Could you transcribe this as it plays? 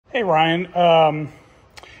Hey Ryan, I'm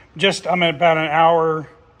at about an hour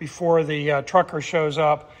before the trucker shows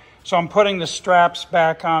up, so I'm putting the straps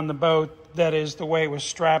back on the boat. That is the way it was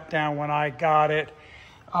strapped down when I got it,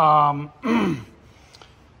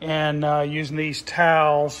 and using these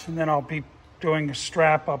towels, and then I'll be doing a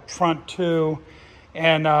strap up front too.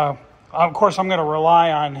 And of course I'm going to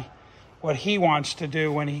rely on what he wants to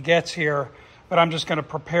do when he gets here, but I'm just going to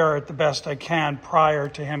prepare it the best I can prior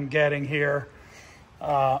to him getting here.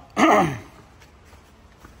 And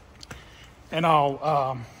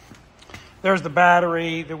there's the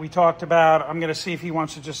battery that we talked about. I'm going to see if he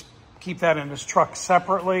wants to just keep that in his truck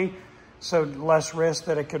separately, so less risk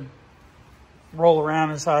that it could roll around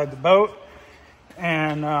inside the boat.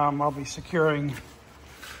 And I'll be securing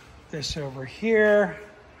this over here,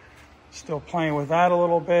 still playing with that a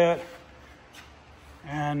little bit,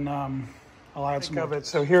 and I'll add some of it.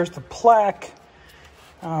 So here's the plaque,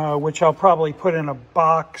 which I'll probably put in a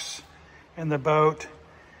box in the boat.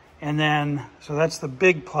 And then, so that's the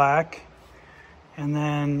big plaque. And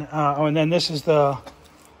then, and then this is the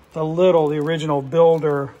original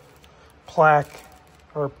builder plaque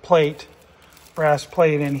or plate, brass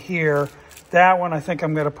plate in here. That one I think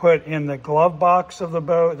I'm going to put in the glove box of the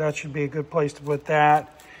boat. That should be a good place to put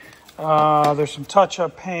that. There's some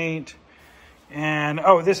touch-up paint. And,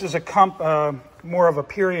 oh, this is a more of a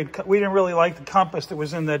period. We didn't really like the compass that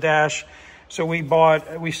was in the dash, so we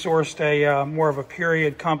sourced a more of a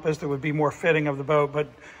period compass that would be more fitting of the boat, but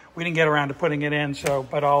we didn't get around to putting it in,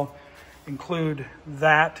 but I'll include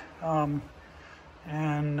that.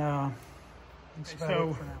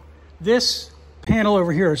 So this panel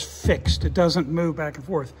over here is fixed. It doesn't move back and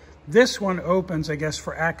forth. This one opens, I guess,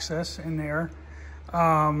 for access in there.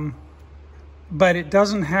 But it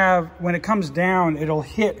doesn't have, when it comes down, it'll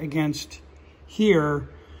hit against here,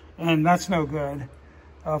 and that's no good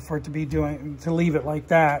for it to leave it like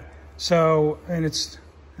that. So, and I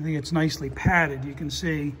think it's nicely padded, you can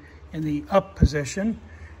see, in the up position,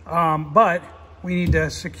 but we need to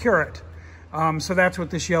secure it. So that's what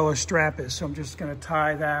this yellow strap is. So I'm just gonna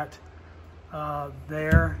tie that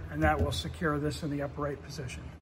there, and that will secure this in the upright position.